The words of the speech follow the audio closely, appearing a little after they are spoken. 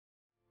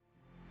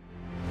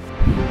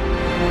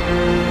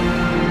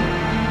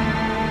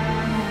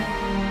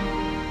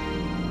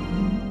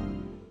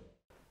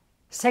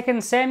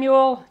2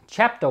 Samuel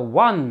chapter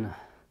 1.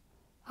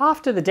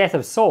 After the death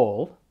of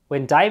Saul,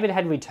 when David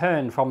had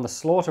returned from the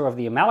slaughter of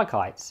the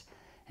Amalekites,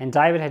 and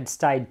David had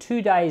stayed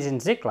 2 days in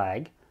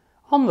Ziklag,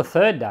 on the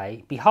third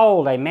day,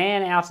 behold, a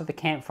man out of the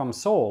camp from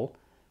Saul,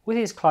 with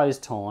his clothes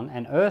torn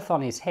and earth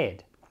on his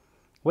head.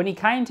 When he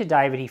came to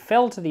David, he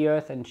fell to the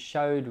earth and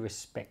showed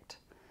respect.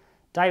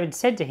 David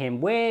said to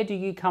him, "Where do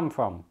you come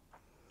from?"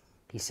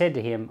 He said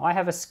to him, "I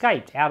have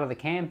escaped out of the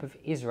camp of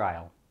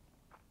Israel."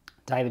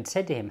 David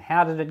said to him,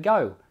 "How did it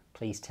go?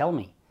 Please tell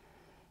me."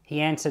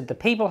 He answered, "The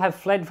people have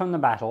fled from the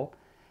battle,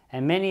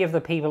 and many of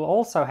the people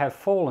also have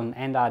fallen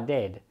and are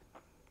dead.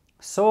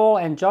 Saul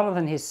and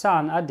Jonathan his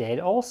son are dead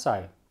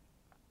also."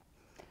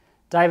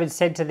 David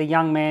said to the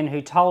young man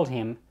who told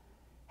him,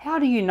 "How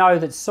do you know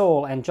that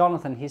Saul and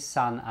Jonathan his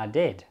son are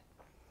dead?"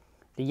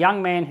 The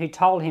young man who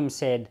told him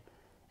said,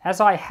 "As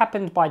I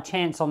happened by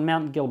chance on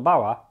Mt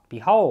Gilboa,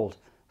 behold,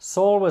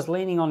 Saul was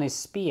leaning on his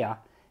spear,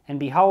 and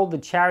behold, the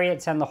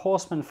chariots and the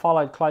horsemen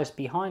followed close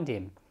behind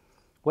him.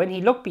 When he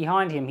looked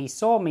behind him, he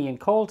saw me and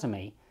called to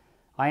me.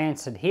 I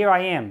answered, 'Here I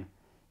am.'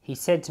 He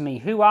said to me,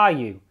 'Who are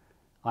you?'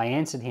 I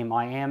answered him,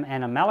 'I am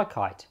an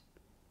Amalekite.'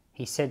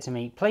 He said to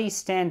me, 'Please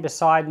stand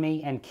beside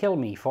me and kill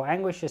me, for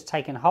anguish has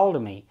taken hold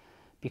of me,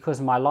 because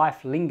my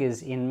life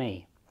lingers in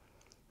me.'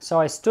 So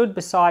I stood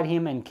beside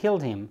him and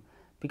killed him,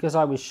 because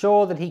I was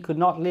sure that he could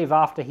not live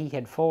after he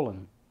had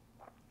fallen.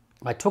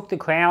 I took the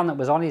crown that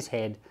was on his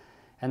head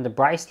and the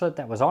bracelet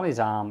that was on his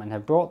arm, and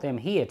have brought them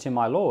here to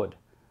my Lord."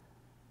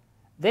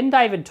 Then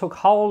David took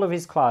hold of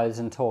his clothes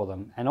and tore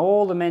them, and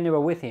all the men who were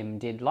with him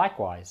did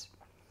likewise.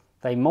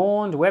 They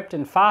mourned, wept,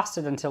 and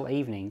fasted until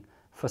evening,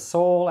 for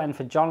Saul and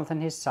for Jonathan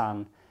his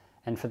son,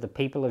 and for the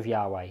people of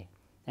Yahweh,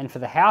 and for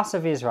the house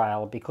of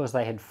Israel, because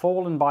they had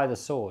fallen by the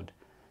sword.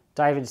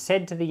 David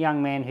said to the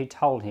young man who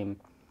told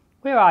him,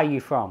 "Where are you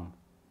from?"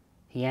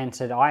 He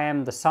answered, "I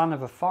am the son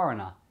of a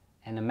foreigner,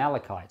 an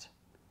Amalekite."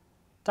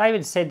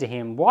 David said to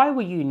him, "Why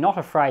were you not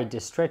afraid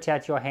to stretch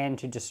out your hand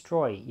to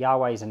destroy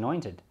Yahweh's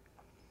anointed?"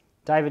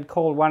 David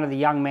called one of the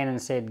young men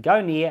and said,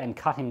 "Go near and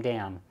cut him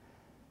down."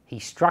 He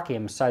struck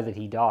him so that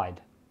he died.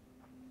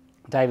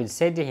 David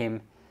said to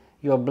him,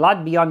 "Your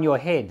blood be on your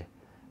head,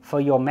 for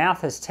your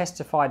mouth has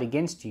testified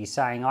against you,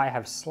 saying, 'I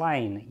have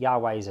slain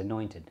Yahweh's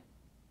anointed.'"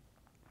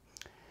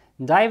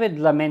 David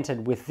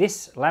lamented with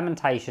this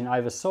lamentation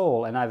over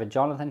Saul and over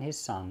Jonathan his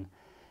son,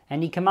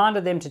 and he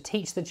commanded them to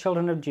teach the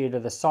children of Judah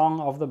the song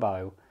of the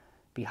bow.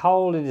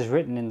 Behold, it is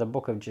written in the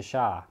book of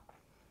Jashar,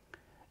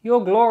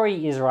 "Your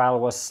glory, Israel,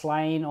 was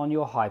slain on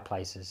your high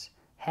places.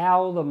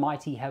 How the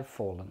mighty have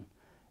fallen.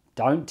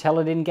 Don't tell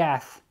it in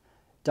Gath.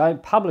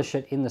 Don't publish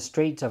it in the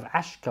streets of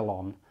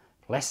Ashkelon,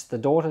 lest the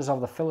daughters of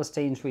the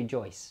Philistines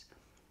rejoice,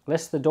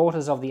 lest the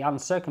daughters of the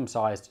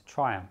uncircumcised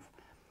triumph.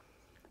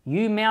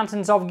 You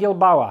mountains of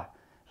Gilboa,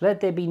 let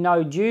there be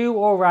no dew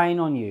or rain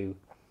on you,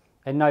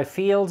 and no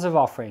fields of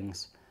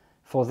offerings,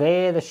 for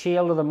there the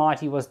shield of the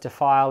mighty was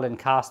defiled and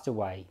cast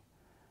away.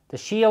 The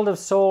shield of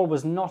Saul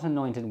was not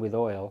anointed with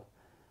oil.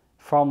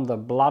 From the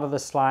blood of the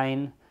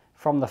slain,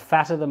 from the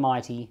fat of the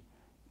mighty,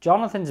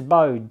 Jonathan's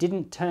bow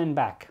didn't turn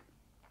back.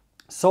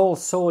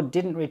 Saul's sword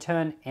didn't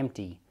return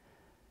empty.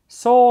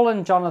 Saul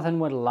and Jonathan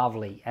were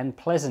lovely and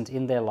pleasant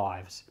in their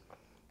lives.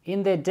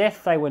 In their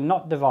death they were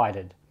not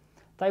divided.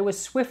 They were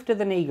swifter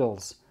than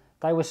eagles.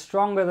 They were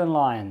stronger than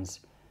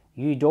lions.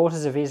 You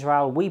daughters of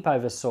Israel, weep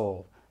over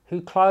Saul,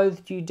 who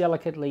clothed you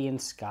delicately in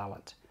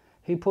scarlet,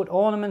 who put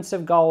ornaments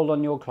of gold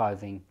on your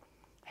clothing.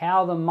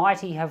 How the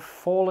mighty have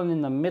fallen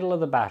in the middle of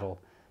the battle.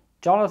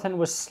 Jonathan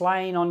was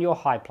slain on your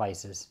high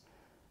places.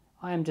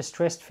 I am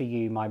distressed for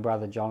you, my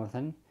brother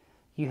Jonathan.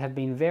 You have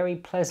been very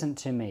pleasant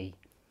to me.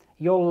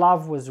 Your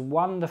love was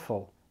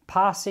wonderful,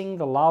 passing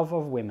the love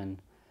of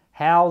women.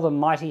 How the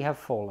mighty have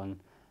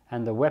fallen,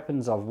 and the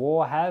weapons of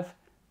war have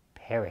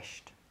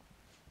perished."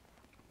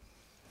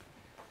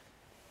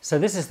 So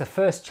this is the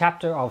first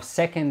chapter of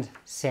 2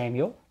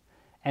 Samuel.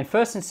 And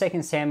 1 and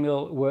 2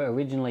 Samuel were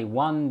originally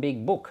one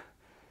big book.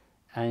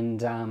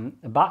 And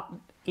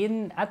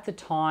at the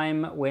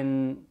time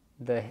when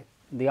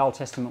the Old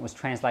Testament was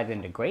translated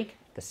into Greek,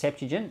 the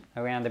Septuagint,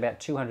 around about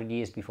 200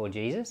 years before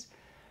Jesus,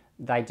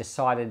 they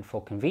decided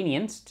for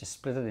convenience to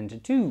split it into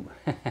two.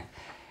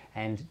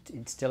 And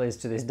it still is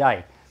to this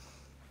day.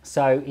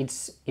 So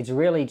it's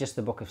really just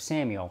the book of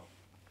Samuel.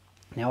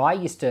 Now I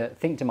used to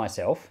think to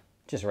myself,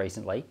 just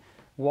recently,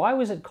 why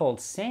was it called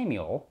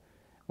Samuel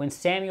when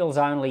Samuel's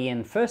only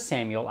in 1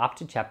 Samuel up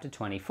to chapter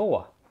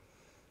 24?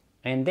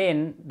 And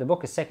then the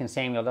book of 2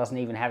 Samuel doesn't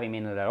even have him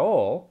in it at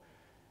all.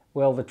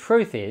 Well, the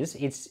truth is,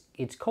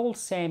 it's called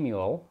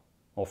Samuel,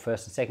 or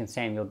 1 and 2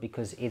 Samuel,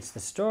 because it's the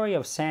story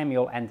of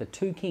Samuel and the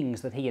two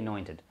kings that he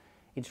anointed.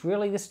 It's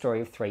really the story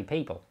of three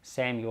people,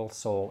 Samuel,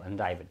 Saul, and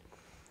David.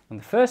 And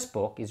the first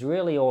book is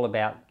really all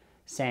about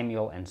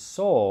Samuel and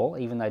Saul,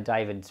 even though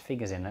David's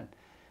figures in it.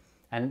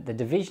 And the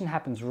division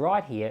happens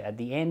right here at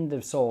the end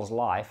of Saul's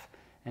life,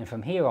 and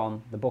from here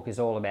on, the book is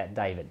all about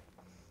David.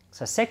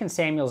 So 2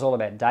 Samuel is all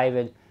about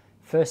David,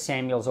 1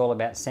 Samuel is all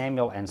about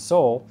Samuel and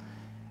Saul,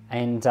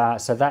 and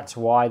so that's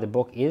why the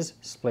book is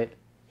split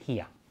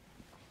here.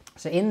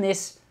 So in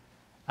this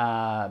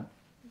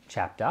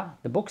chapter,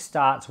 the book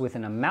starts with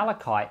an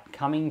Amalekite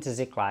coming to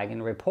Ziklag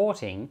and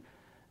reporting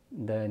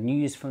the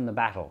news from the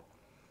battle.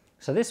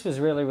 So this was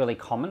really, really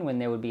common. When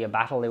there would be a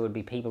battle, there would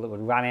be people that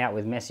would run out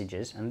with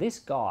messages. And this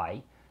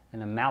guy,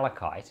 an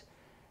Amalekite,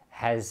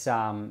 has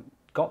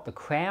got the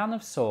crown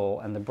of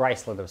Saul and the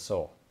bracelet of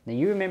Saul. Now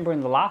you remember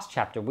in the last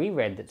chapter we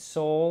read that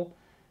Saul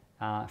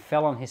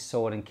fell on his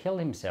sword and killed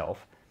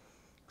himself.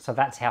 So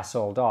that's how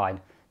Saul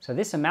died. So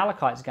this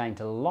Amalekite's going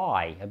to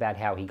lie about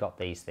how he got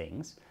these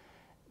things.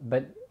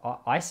 But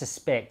I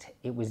suspect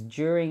it was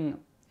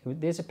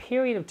there's a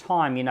period of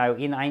time, you know,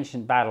 in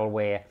ancient battle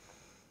where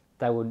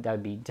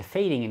they'd be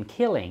defeating and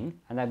killing,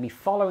 and they'd be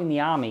following the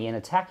army and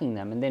attacking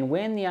them. And then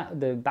when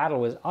the battle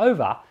was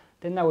over,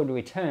 then they would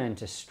return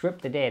to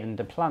strip the dead and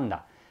to plunder.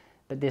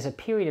 But there's a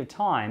period of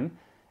time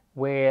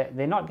where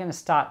they're not going to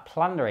start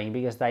plundering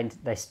because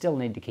they still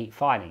need to keep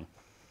fighting.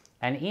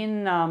 And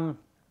in,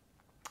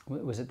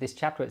 was it this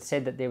chapter, it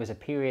said that there was a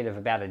period of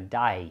about a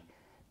day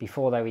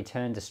before they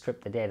returned to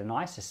strip the dead. And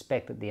I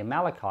suspect that the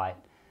Amalekite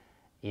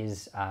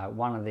is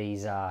one of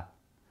these,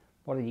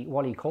 what do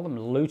you call them,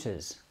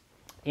 looters.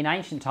 In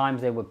ancient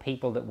times, there were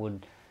people that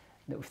would,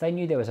 if they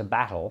knew there was a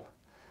battle,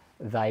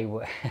 they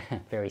were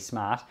very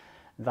smart.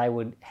 They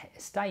would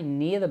stay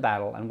near the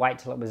battle and wait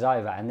till it was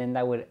over, and then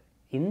they would,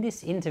 in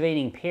this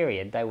intervening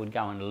period, they would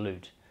go and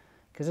loot,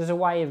 because there's a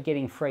way of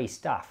getting free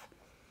stuff.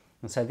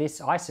 And so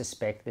this, I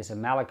suspect, this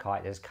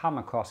Amalekite has come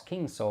across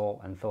King Saul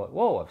and thought,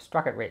 whoa, I've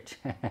struck it rich.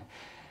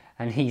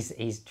 And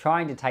he's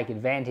trying to take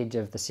advantage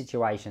of the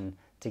situation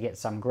to get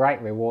some great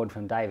reward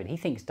from David. He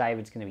thinks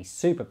David's going to be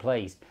super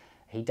pleased.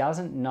 He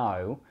doesn't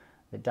know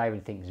that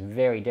David thinks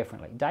very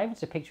differently.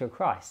 David's a picture of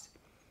Christ.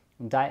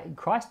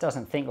 Christ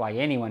doesn't think like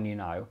anyone you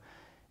know,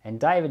 and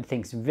David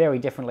thinks very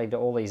differently to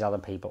all these other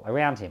people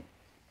around him.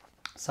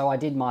 So I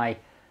did my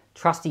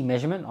trusty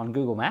measurement on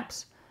Google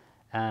Maps.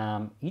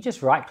 You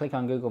just right-click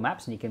on Google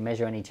Maps and you can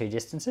measure any two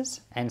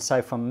distances. And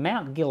so from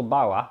Mt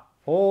Gilboa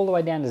all the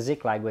way down to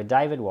Ziklag, where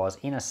David was,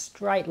 in a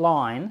straight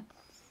line,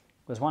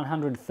 was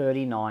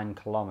 139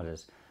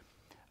 kilometres.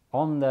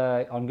 On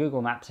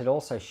Google Maps, it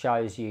also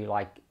shows you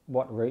like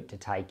what route to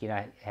take. You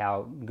know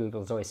how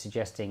Google's always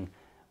suggesting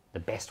the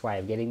best way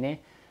of getting there.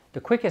 The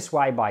quickest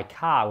way by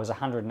car was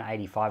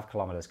 185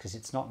 kilometres because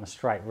it's not in a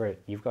straight route.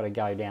 You've got to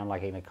go down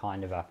like in a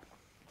kind of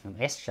an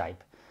S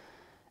shape.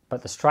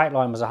 But the straight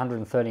line was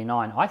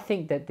 139. I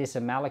think that this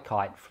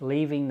Amalekite,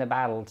 leaving the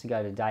battle to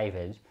go to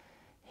David,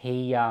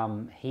 he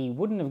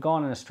wouldn't have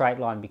gone in a straight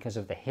line because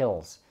of the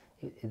hills.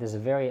 There's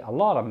a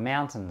lot of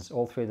mountains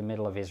all through the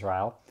middle of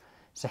Israel.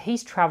 So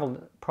he's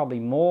travelled probably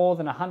more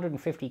than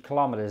 150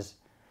 kilometres,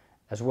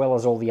 as well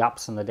as all the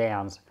ups and the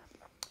downs.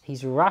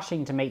 He's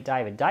rushing to meet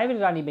David. David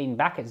had only been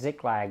back at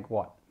Ziklag,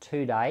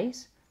 2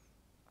 days?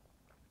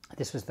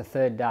 This was the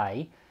third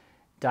day.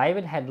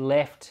 David had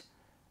left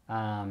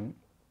the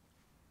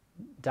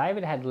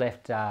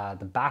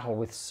battle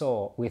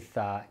with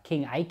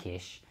King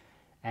Achish,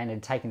 and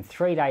had taken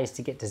 3 days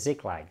to get to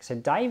Ziklag. So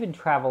David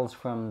travels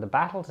from the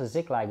battle to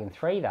Ziklag in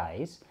 3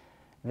 days.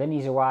 Then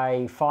he's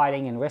away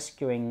fighting and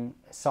rescuing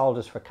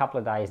soldiers for a couple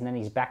of days, and then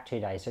he's back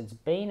 2 days. So it's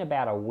been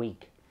about a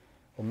week,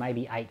 or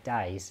maybe 8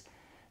 days.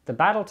 The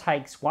battle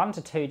takes 1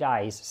 to 2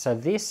 days, so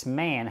this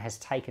man has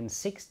taken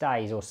 6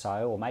 days or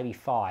so, or maybe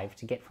 5,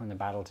 to get from the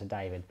battle to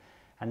David.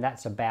 And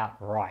that's about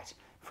right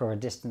for a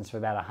distance of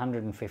about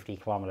 150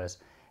 kilometres.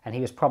 And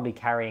he was probably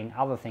carrying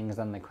other things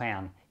than the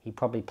crown. He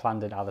probably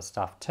plundered other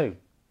stuff too.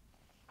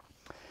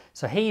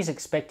 So he's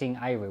expecting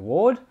a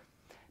reward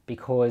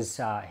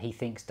because he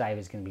thinks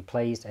David's going to be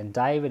pleased, and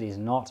David is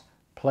not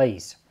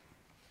pleased.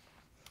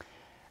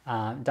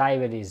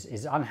 David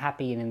is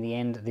unhappy, and in the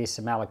end this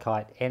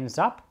Amalekite ends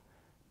up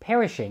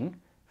perishing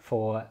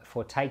for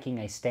taking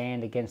a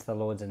stand against the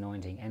Lord's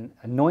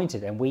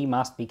anointed, and we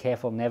must be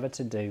careful never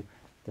to do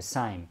the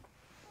same.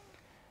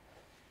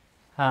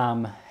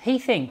 He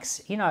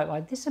thinks,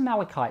 like this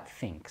Amalekite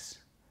thinks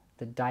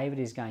that David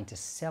is going to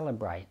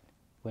celebrate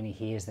when he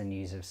hears the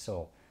news of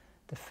Saul.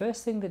 The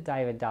first thing that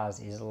David does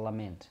is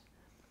lament.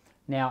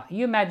 Now,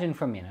 you imagine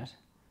for a minute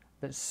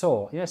that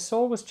Saul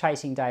was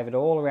chasing David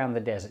all around the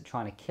desert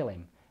trying to kill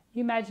him.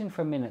 You imagine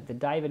for a minute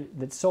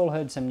that Saul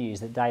heard some news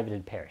that David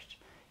had perished.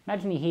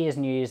 Imagine he hears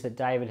news that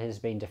David has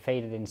been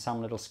defeated in some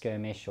little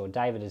skirmish, or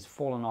David has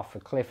fallen off a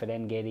cliff at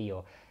En-Gedi,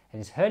 and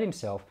has hurt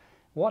himself.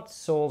 What's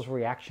Saul's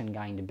reaction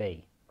going to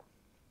be?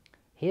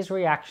 His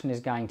reaction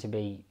is going to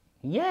be,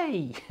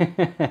 yay,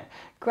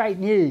 great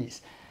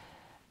news.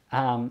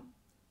 And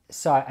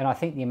I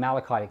think the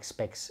Amalekite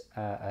expects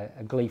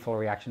a gleeful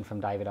reaction from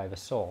David over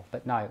Saul.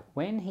 But no,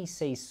 when he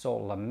sees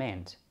Saul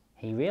lament,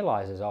 he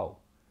realizes, oh,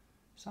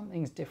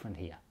 something's different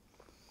here.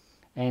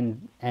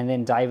 And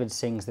then David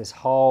sings this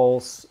whole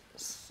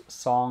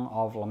song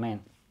of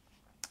lament,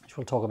 which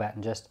we'll talk about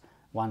in just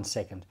 1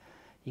 second.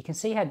 You can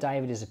see how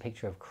David is a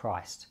picture of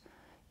Christ.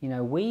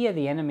 We are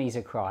the enemies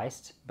of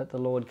Christ, but the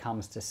Lord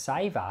comes to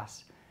save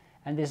us.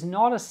 And there's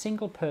not a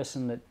single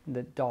person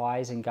that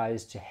dies and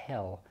goes to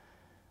hell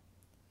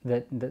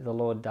that the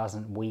Lord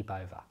doesn't weep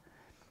over.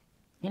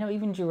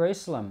 even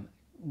Jerusalem,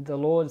 the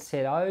Lord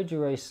said, "Oh,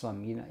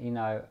 Jerusalem,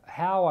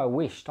 how I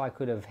wished I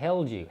could have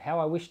held you, how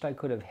I wished I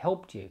could have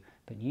helped you,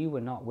 but you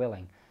were not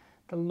willing."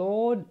 The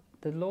Lord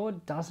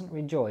doesn't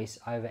rejoice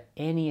over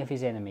any of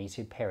his enemies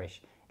who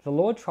perish. The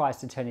Lord tries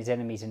to turn his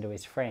enemies into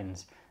his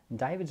friends. And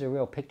David's a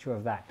real picture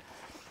of that.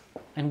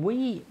 And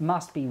we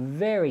must be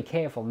very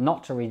careful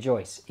not to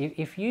rejoice.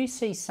 If you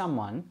see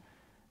someone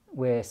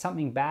where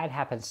something bad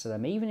happens to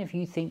them, even if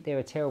you think they're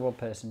a terrible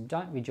person,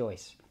 don't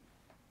rejoice.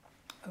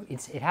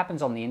 It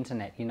happens on the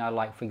internet,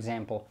 like for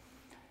example,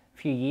 a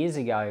few years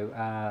ago,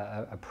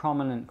 a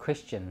prominent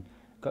Christian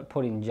got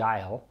put in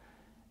jail.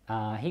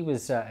 He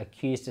was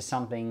accused of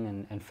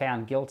something and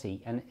found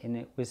guilty, and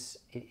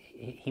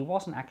he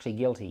wasn't actually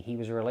guilty. He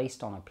was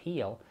released on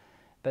appeal,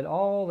 but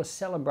all the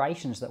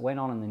celebrations that went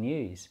on in the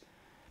news,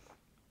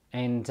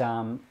 and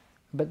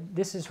but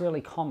this is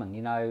really common,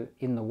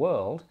 in the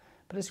world.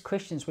 But as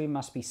Christians, we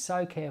must be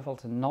so careful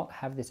to not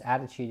have this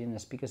attitude in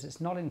us, because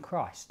it's not in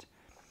Christ.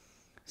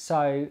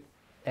 So,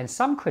 and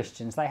some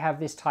Christians, they have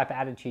this type of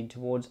attitude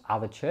towards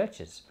other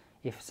churches.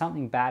 If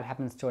something bad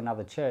happens to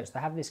another church, they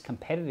have this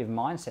competitive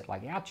mindset,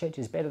 like our church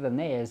is better than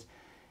theirs.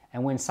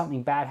 And when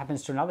something bad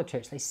happens to another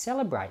church, they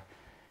celebrate.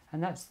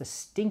 And that's the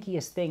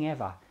stinkiest thing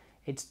ever.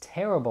 It's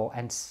terrible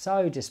and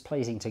so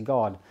displeasing to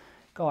God.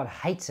 God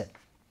hates it.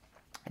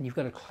 And you've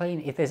got to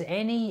clean. If there's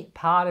any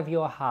part of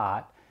your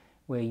heart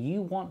where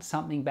you want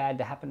something bad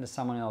to happen to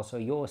someone else, or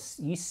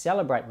you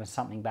celebrate when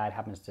something bad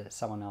happens to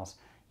someone else,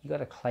 you've got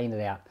to clean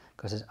it out,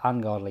 because it's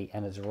ungodly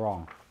and it's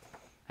wrong.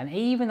 And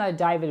even though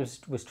David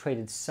was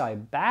treated so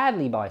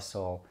badly by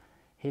Saul,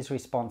 his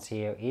response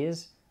here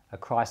is a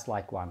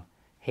Christ-like one.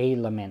 He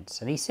laments.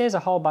 And he says a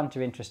whole bunch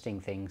of interesting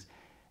things.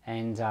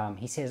 And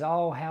he says,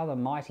 "Oh, how the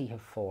mighty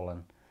have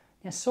fallen."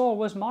 Now, Saul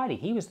was mighty.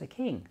 He was the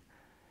king.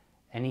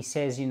 And he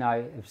says,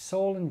 of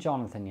Saul and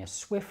Jonathan,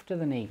 swifter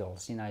than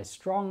eagles,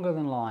 stronger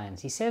than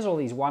lions. He says all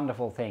these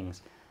wonderful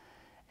things.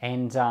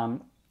 And, well,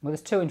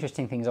 there's two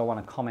interesting things I want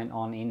to comment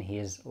on in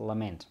his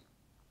lament.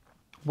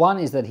 One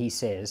is that he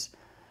says,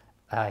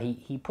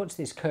 he puts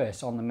this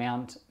curse on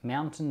the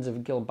mountains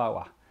of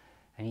Gilboa.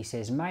 And he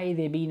says, "May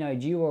there be no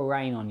dew or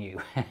rain on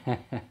you."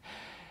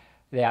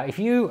 Now, if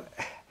you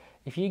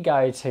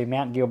go to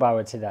Mount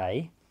Gilboa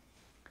today,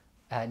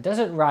 does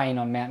it rain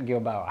on Mount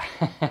Gilboa?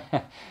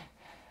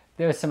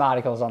 There were some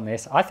articles on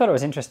this. I thought it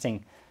was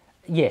interesting.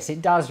 Yes,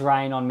 it does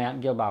rain on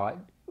Mount Gilboa.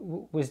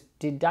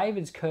 Did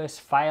David's curse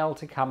fail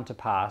to come to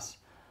pass?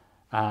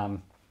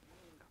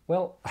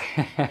 Well,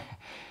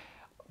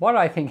 what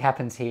I think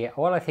happens here,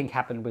 what I think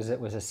happened was it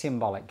was a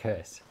symbolic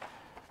curse.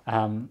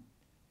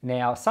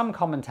 Now, one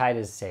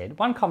commentator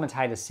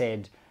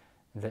said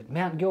that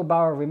Mount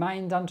Gilboa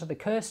remained under the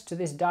curse to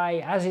this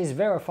day, as is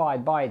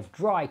verified by its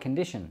dry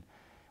condition,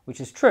 which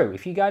is true.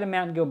 If you go to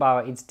Mount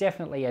Gilboa, it's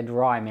definitely a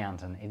dry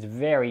mountain. It's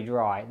very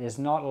dry. There's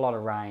not a lot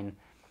of rain.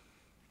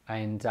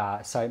 And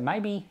so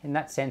maybe in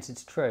that sense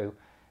it's true.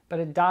 But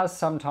it does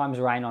sometimes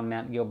rain on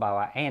Mount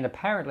Gilboa. And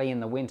apparently in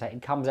the winter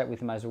it comes out with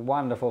the most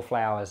wonderful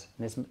flowers.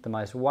 There's the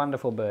most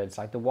wonderful birds.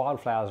 Like the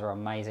wildflowers are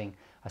amazing.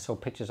 I saw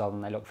pictures of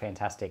them. They look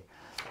fantastic.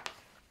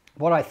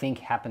 What I think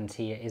happens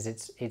here is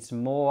it's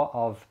more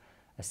of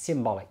a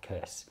symbolic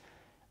curse.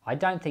 I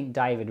don't think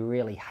David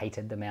really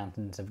hated the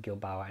mountains of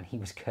Gilboa, and he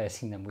was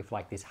cursing them with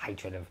like this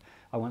hatred of,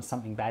 "I want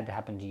something bad to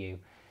happen to you."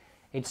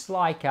 It's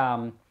like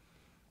when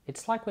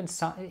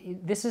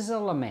this is a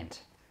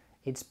lament.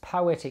 It's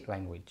poetic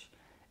language,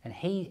 and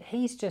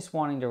he's just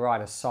wanting to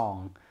write a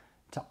song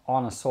to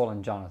honor Saul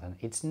and Jonathan.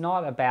 It's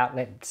not about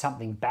let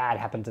something bad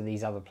happen to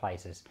these other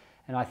places.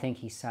 And I think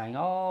he's saying,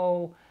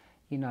 "Oh,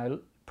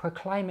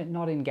 proclaim it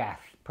not in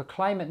Gath,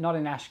 proclaim it not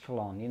in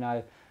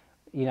Ashkelon,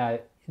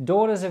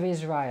 daughters of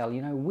Israel,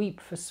 weep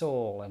for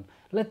Saul, and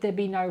let there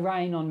be no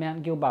rain on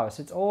Mount Gilboa."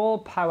 So it's all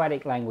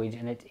poetic language,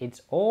 and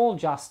it's all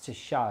just to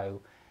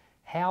show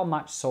how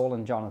much Saul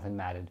and Jonathan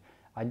mattered.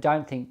 I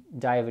don't think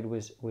David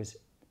was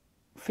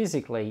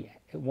physically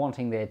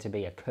wanting there to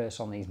be a curse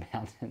on these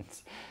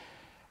mountains.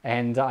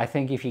 And I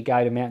think if you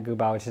go to Mount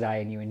Gilboa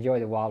today and you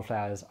enjoy the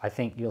wildflowers, I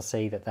think you'll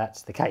see that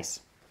that's the case.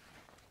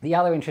 The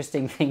other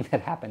interesting thing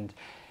that happened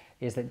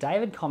is that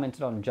David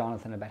commented on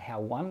Jonathan about how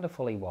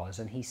wonderful he was,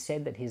 and he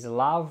said that his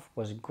love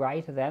was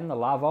greater than the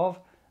love of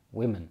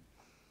women.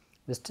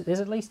 There's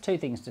at least two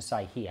things to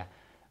say here.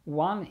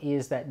 One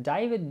is that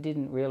David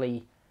didn't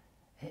really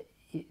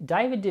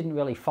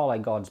follow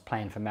God's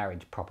plan for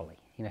marriage properly.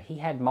 He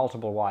had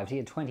multiple wives. He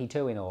had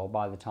 22 in all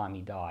by the time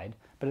he died.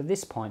 But at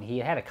this point, he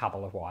had a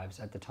couple of wives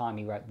at the time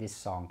he wrote this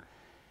song.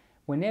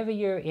 Whenever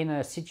you're in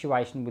a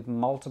situation with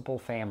multiple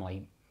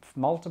families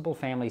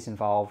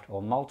involved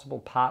or multiple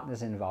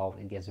partners involved,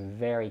 it gets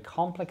very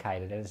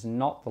complicated, and it's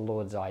not the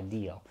Lord's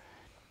ideal.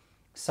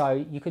 So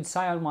you could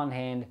say on one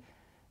hand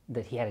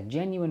that he had a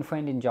genuine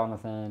friend in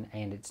Jonathan,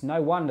 and it's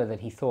no wonder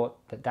that he thought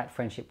that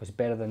friendship was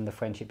better than the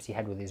friendships he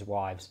had with his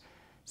wives.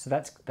 So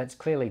that's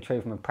clearly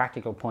true from a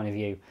practical point of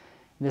view.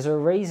 And there's a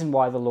reason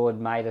why the Lord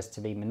made us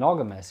to be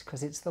monogamous,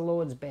 because it's the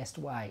Lord's best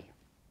way.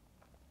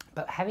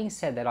 But having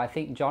said that, I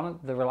think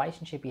the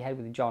relationship he had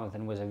with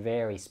Jonathan was a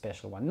very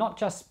special one. Not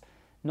just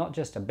not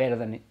just a better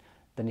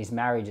than his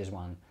marriage is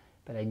one,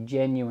 but a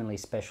genuinely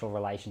special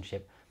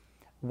relationship.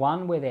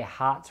 One where their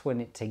hearts were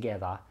knit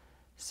together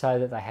so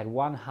that they had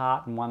one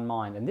heart and one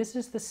mind. And this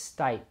is the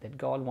state that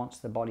God wants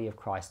the body of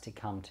Christ to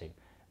come to,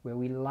 where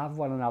we love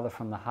one another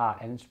from the heart.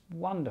 And it's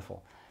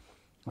wonderful.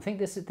 I think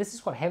this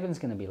is what heaven's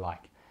going to be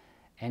like.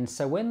 And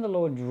so when the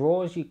Lord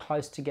draws you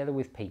close together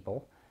with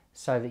people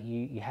so that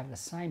you have the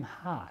same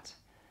heart,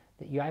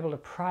 that you're able to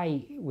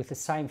pray with the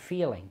same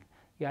feeling,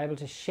 you're able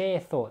to share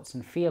thoughts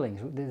and feelings,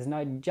 there's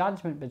no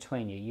judgment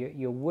between you,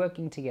 you're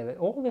working together.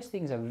 All these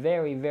things are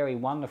very, very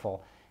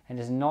wonderful and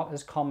is not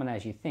as common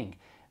as you think.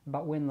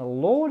 But when the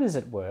Lord is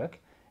at work,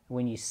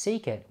 when you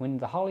seek it, when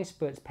the Holy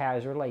Spirit's power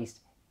is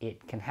released,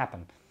 it can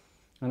happen.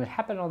 And it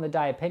happened on the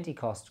day of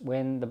Pentecost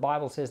when the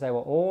Bible says they were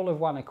all of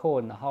one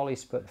accord and the Holy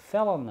Spirit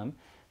fell on them.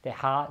 Their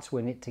hearts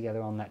were knit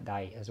together on that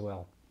day as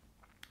well.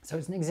 So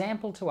it's an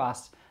example to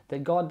us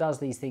that God does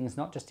these things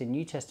not just in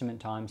New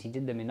Testament times, he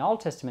did them in Old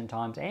Testament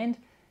times, and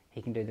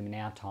he can do them in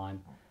our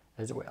time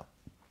as well.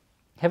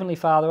 Heavenly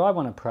Father, I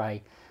want to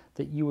pray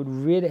that you would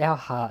rid our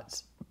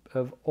hearts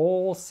of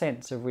all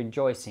sense of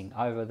rejoicing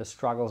over the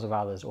struggles of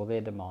others or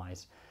their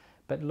demise.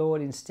 But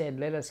Lord, instead,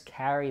 let us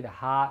carry the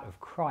heart of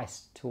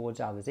Christ towards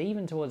others,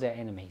 even towards our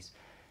enemies,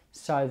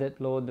 so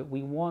that, Lord, that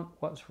we want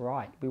what's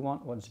right, we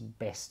want what's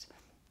best.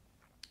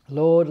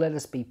 Lord, let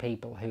us be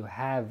people who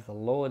have the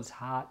Lord's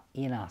heart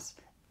in us,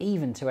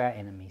 even to our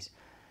enemies.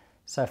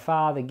 So,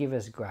 Father, give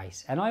us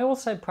grace. And I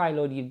also pray,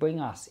 Lord, you bring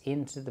us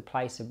into the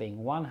place of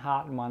being one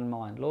heart and one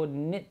mind. Lord,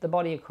 knit the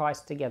body of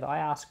Christ together. I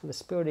ask for the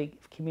spirit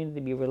of community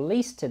to be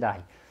released today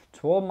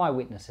to all my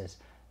witnesses.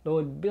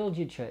 Lord, build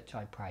your church,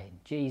 I pray. In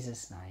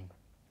Jesus' name,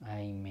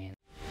 amen.